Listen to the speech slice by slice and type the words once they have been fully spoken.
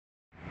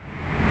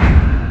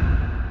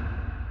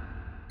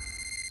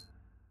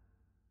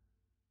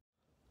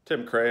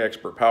Tim Cray,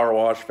 Expert Power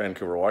Wash,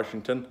 Vancouver,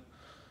 Washington.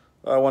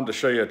 I wanted to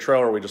show you a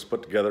trailer we just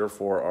put together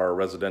for our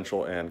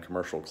residential and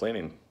commercial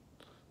cleaning.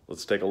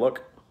 Let's take a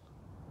look.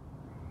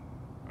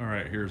 All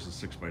right, here's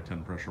the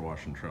 6x10 pressure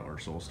washing trailer.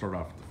 So we'll start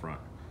off at the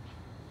front.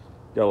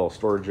 Got a little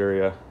storage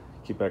area,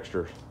 keep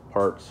extra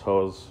parts,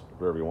 hose,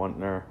 whatever you want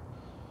in there.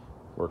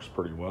 Works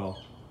pretty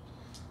well.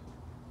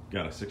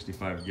 Got a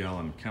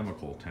 65-gallon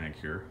chemical tank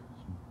here.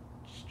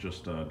 It's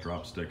just a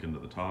drop stick into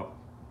the top,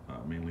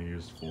 mainly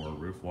used for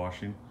roof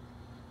washing.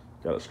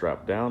 Got it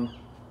strapped down.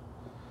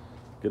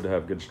 Good to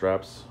have good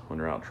straps when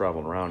you're out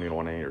traveling around. You don't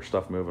want any of your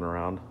stuff moving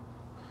around.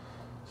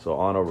 So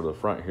on over to the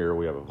front here,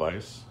 we have a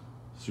vise.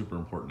 Super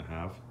important to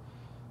have.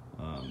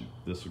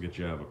 This will get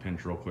you out of a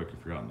pinch real quick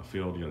if you're out in the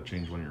field. You got to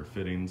change one of your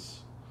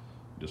fittings.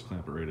 Just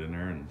clamp it right in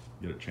there and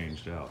get it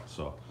changed out.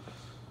 So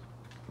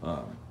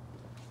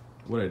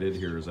what I did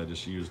here is I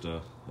just used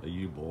a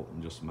U-bolt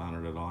and just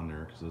mounted it on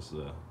there because this is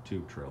a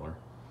tube trailer.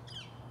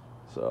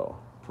 So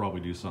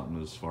probably do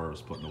something as far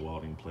as putting a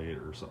welding plate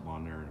or something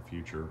on there in the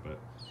future, but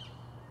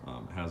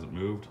it hasn't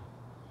moved.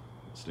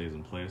 It stays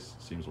in place.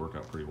 Seems to work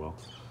out pretty well.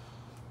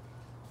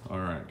 All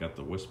right, got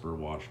the Whisper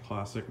Wash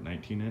Classic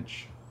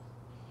 19-inch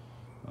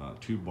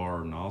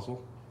 2-bar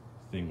nozzle.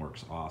 Thing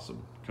works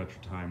awesome. Cut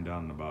your time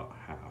down in about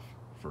half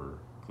for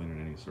cleaning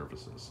any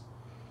surfaces.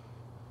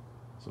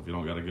 So if you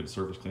don't got a good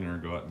surface cleaner,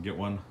 go out and get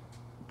one.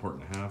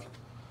 Important to have.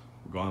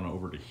 Gone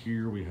over to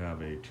here, we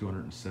have a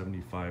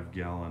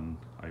 275-gallon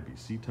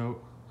IBC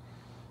tote.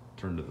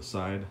 Turn to the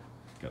side.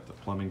 Got the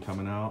plumbing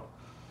coming out.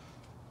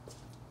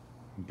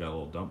 Got a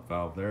little dump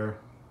valve there.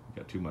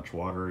 Got too much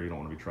water. You don't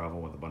want to be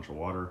traveling with a bunch of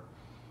water.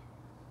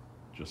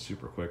 Just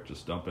super quick.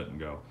 Just dump it and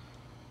go.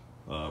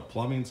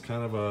 Plumbing's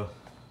kind of a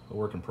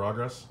work in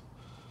progress.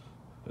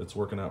 It's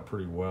working out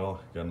pretty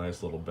well. Got a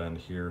nice little bend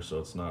here, so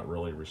it's not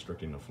really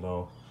restricting the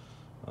flow.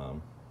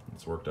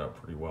 It's worked out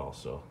pretty well.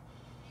 So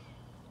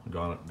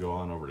go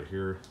on over to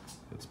here.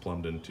 It's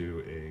plumbed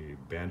into a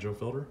banjo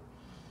filter.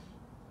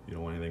 You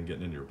don't want anything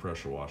getting into your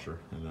pressure washer,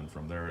 and then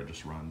from there it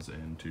just runs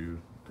into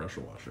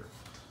pressure washer.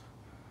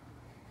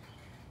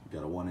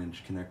 Got a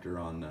 1-inch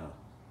connector on the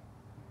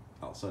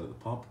outside of the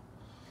pump.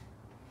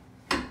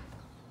 Got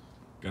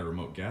a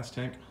remote gas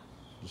tank.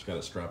 Just got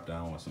it strapped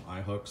down with some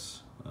eye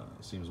hooks.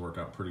 Seems to work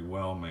out pretty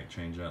well. Might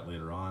change that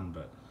later on,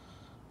 but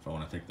if I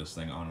want to take this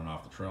thing on and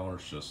off the trailer,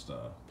 it's just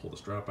pull the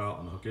strap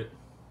out, unhook it.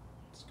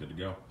 It's good to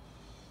go.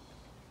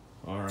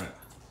 All right,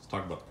 let's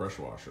talk about the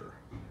pressure washer.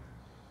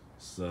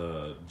 It's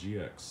the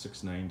GX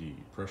 690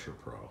 Pressure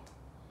Pro.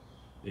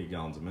 8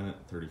 gallons a minute,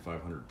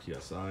 3,500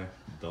 PSI,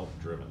 belt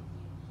driven.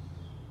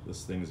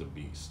 This thing's a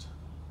beast.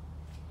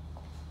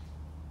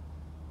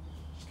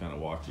 Just kind of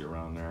walk you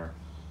around there.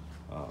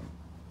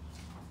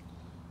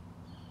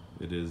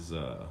 It is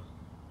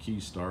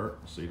key start,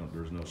 so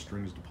there's no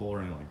strings to pull or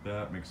anything like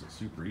that. Makes it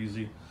super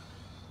easy.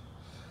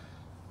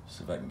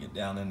 See if I can get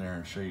down in there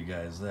and show you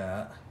guys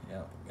that.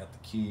 Yeah, got the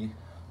key.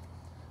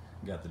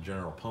 Got the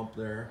general pump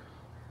there.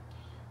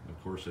 And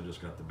of course, I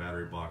just got the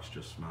battery box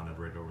just mounted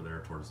right over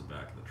there towards the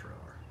back of the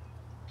trailer.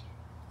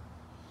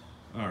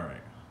 All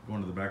right,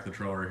 going to the back of the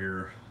trailer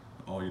here.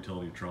 All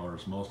utility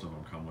trailers, most of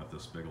them come with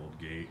this big old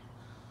gate.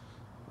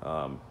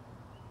 Got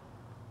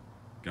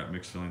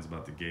mixed feelings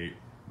about the gate.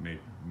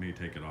 May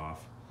take it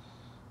off.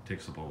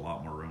 Takes up a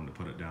lot more room to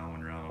put it down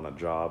when you're out on a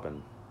job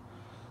and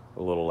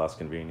a little less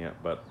convenient,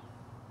 but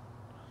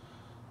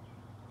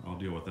I'll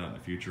deal with that in the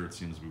future. It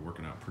seems to be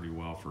working out pretty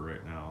well for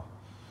right now.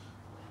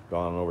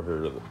 Gone over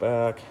here to the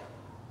back.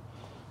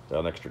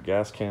 Got an extra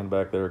gas can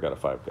back there. Got a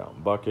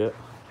 5-gallon bucket.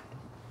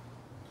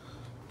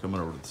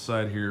 Coming over to the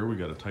side here, we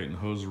got a Titan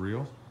hose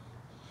reel.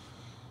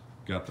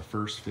 Got the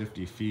first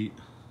 50 feet,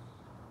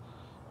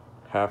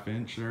 1/2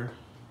 inch there.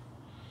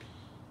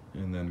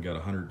 And then got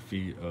 100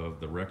 feet of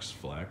the Rex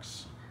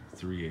Flex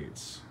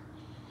 3/8.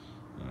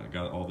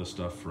 Got all this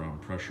stuff from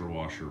Pressure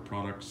Washer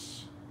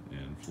Products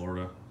in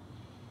Florida.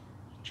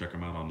 Check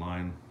them out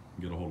online.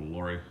 Get a hold of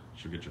Lori.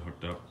 She'll get you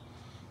hooked up.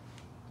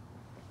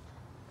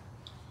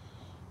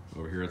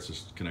 Over here it's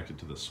just connected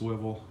to the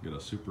swivel. Got a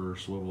super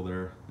swivel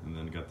there. And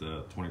then got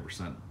the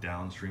 20%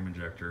 downstream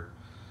injector.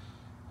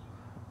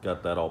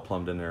 Got that all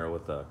plumbed in there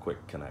with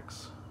quick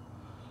connects.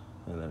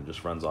 And then it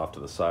just runs off to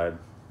the side.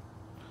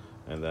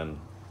 And then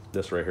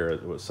this right here,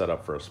 it was set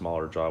up for a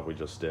smaller job we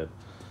just did.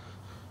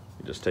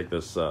 You just take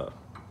this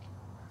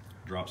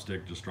drop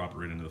stick, just drop it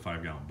right into the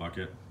 5-gallon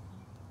bucket.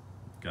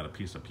 Got a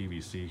piece of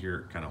PVC here,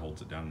 it kind of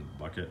holds it down in the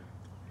bucket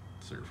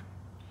so it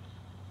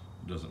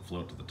doesn't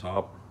float to the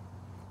top.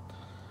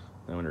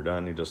 Then when you're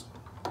done, you just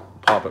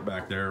pop it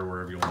back there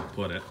wherever you want to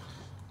put it.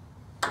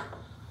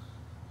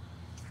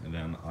 And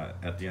then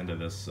at the end of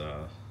this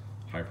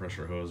high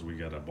pressure hose, we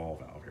got a ball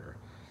valve here.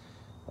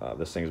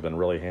 This thing's been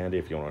really handy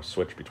if you want to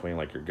switch between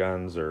like your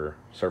guns or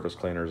surface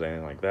cleaners,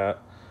 anything like that.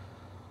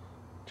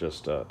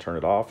 Just turn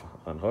it off,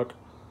 unhook,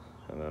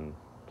 and then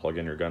plug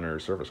in your gun or your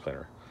surface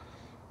cleaner.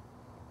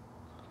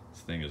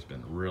 This thing has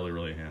been really,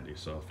 really handy.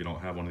 So if you don't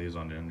have one of these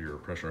on the end of your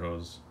pressure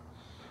hose,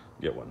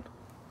 get one.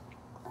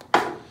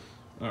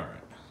 All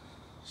right,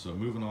 so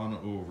moving on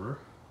over,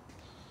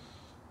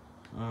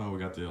 Oh, we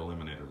got the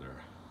eliminator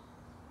there.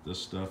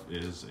 This stuff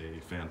is a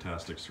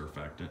fantastic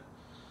surfactant.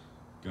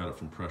 Got it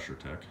from Pressure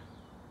Tech.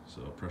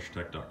 So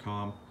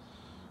pressuretech.com.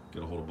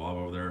 Get a hold of Bob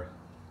over there.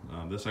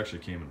 This actually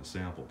came in a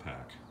sample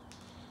pack.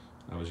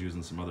 I was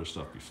using some other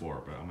stuff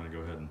before, but I'm going to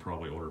go ahead and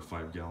probably order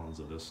 5 gallons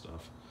of this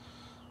stuff.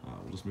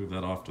 We'll just move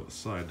that off to the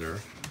side there.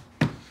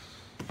 You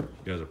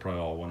guys are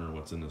probably all wondering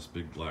what's in this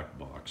big black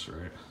box,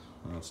 right?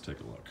 Well, let's take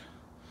a look.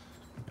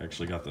 I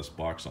actually got this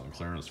box on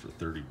clearance for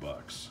 30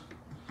 bucks.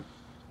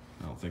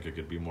 I don't think I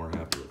could be more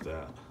happy with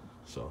that.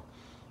 So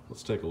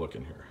let's take a look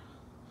in here.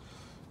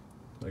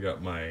 I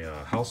got my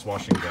house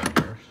washing gun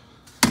here.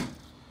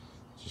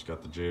 Just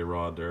got the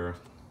J-rod there.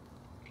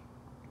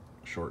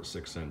 Short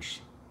 6-inch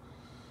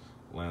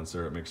lance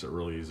there. It makes it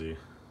really easy.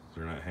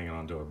 So you're not hanging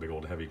onto a big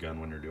old heavy gun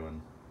when you're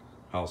doing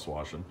house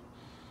washing.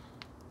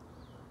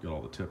 Got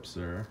all the tips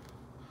there.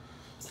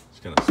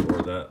 Just kind of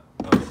store that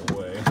out of the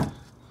way.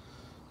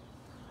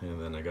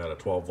 And then I got a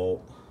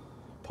 12-volt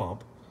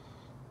pump.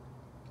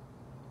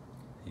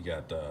 You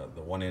got the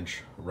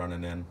 1-inch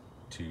running in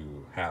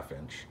to 1/2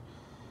 inch.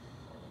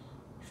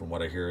 From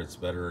what I hear, it's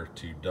better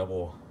to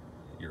double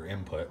your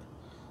input.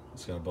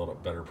 It's going to build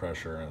up better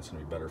pressure and it's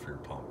going to be better for your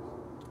pump.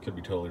 Could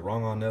be totally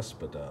wrong on this,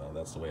 but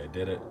that's the way I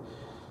did it.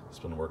 It's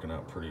been working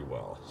out pretty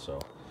well. So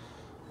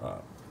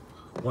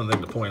one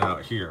thing to point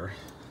out here,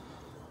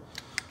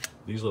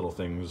 these little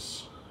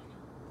things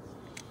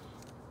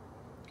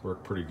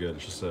work pretty good.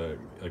 It's just a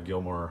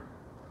Gilmore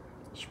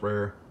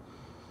sprayer,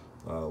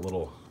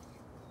 little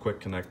quick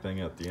connect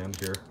thing at the end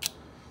here.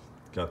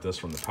 Got this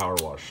from the power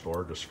wash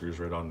store. Just screws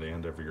right on the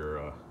end of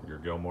your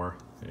Gilmore,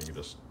 and you can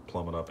just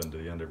plumb it up into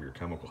the end of your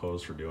chemical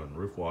hose for doing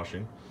roof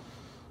washing.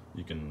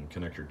 You can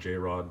connect your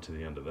J-rod to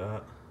the end of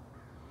that.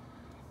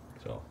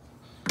 So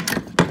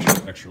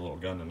extra little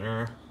gun in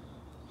there.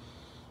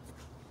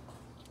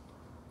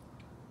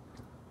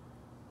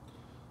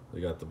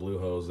 They got the blue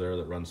hose there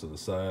that runs to the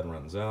side and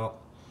runs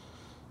out.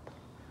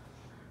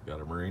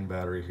 Got a marine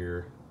battery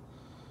here,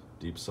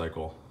 deep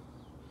cycle.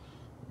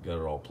 Got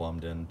it all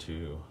plumbed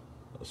into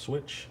a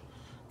switch.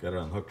 Got it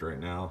unhooked right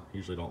now.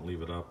 Usually don't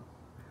leave it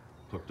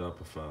hooked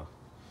up if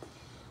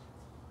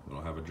we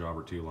don't have a job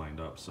or two lined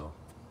up. So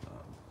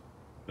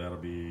that'll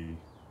be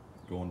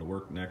going to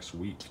work next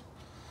week.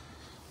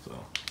 So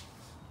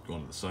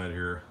going to the side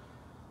here.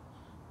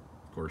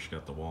 Of course, you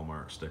got the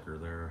Walmart sticker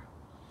there.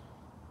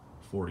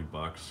 40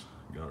 bucks.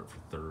 Got it for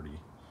 30.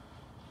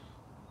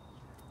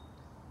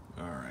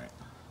 All right.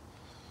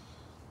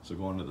 So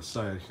going to the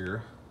side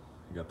here,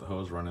 you got the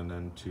hose running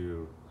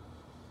into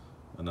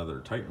another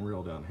Titan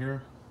reel down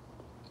here.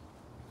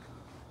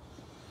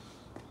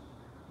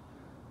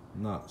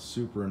 Not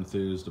super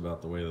enthused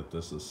about the way that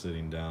this is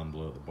sitting down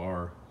below the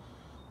bar,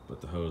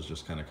 but the hose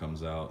just kind of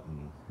comes out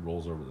and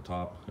rolls over the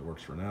top. It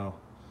works for now.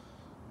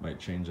 Might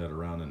change that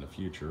around in the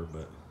future,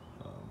 but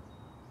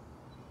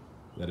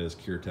that is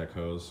CureTech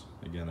hose.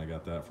 Again, I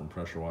got that from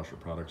Pressure Washer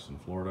Products in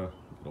Florida.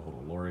 Get a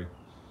hold of Lori.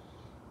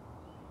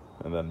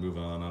 And then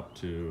moving on up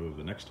to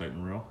the next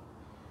Titan reel,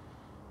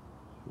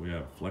 we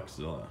have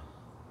Flexzilla.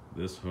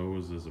 This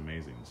hose is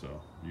amazing.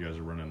 So you guys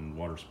are running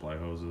water supply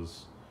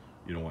hoses.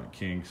 You don't want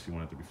kinks. You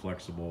want it to be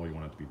flexible. You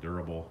want it to be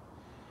durable.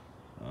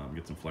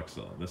 Get some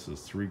Flexzilla. This is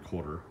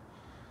 3/4.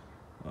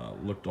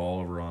 Looked all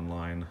over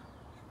online.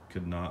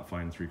 Could not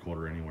find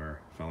 3/4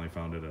 anywhere. Finally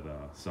found it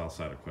at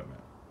Southside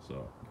Equipment.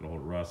 So get a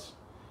hold of Russ.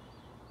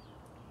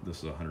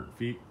 This is 100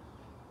 feet.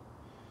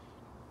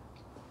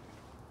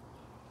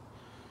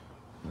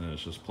 And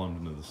it's just plumbed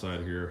into the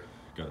side here.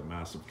 Got a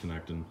massive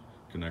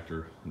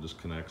connector and just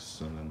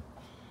connects and then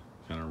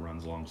kind of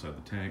runs alongside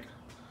the tank.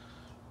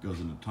 Goes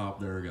in the top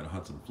there. Got a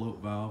Hudson float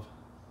valve,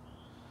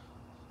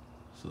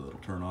 so it'll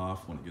turn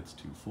off when it gets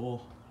too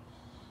full.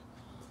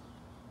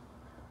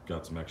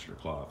 Got some extra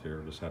cloth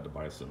here. Just had to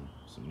buy some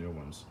new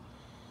ones.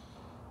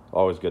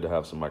 Always good to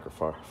have some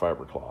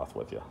microfiber cloth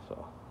with you.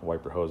 So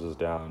wipe your hoses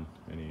down.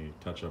 Any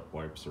touch-up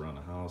wipes around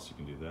the house, you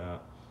can do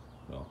that.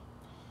 Well,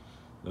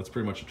 that's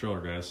pretty much a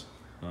trailer, guys.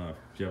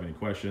 If you have any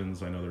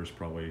questions, I know there's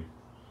probably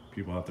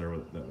people out there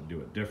that would do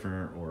it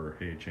different, or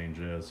hey, change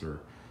this,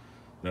 or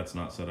that's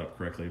not set up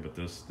correctly, but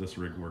this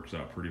rig works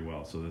out pretty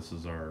well. So this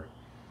is our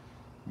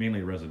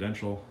mainly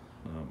residential.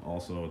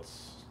 Also, it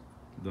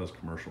does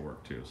commercial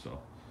work too. So,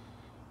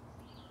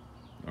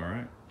 all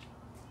right.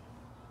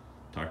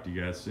 Talk to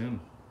you guys soon.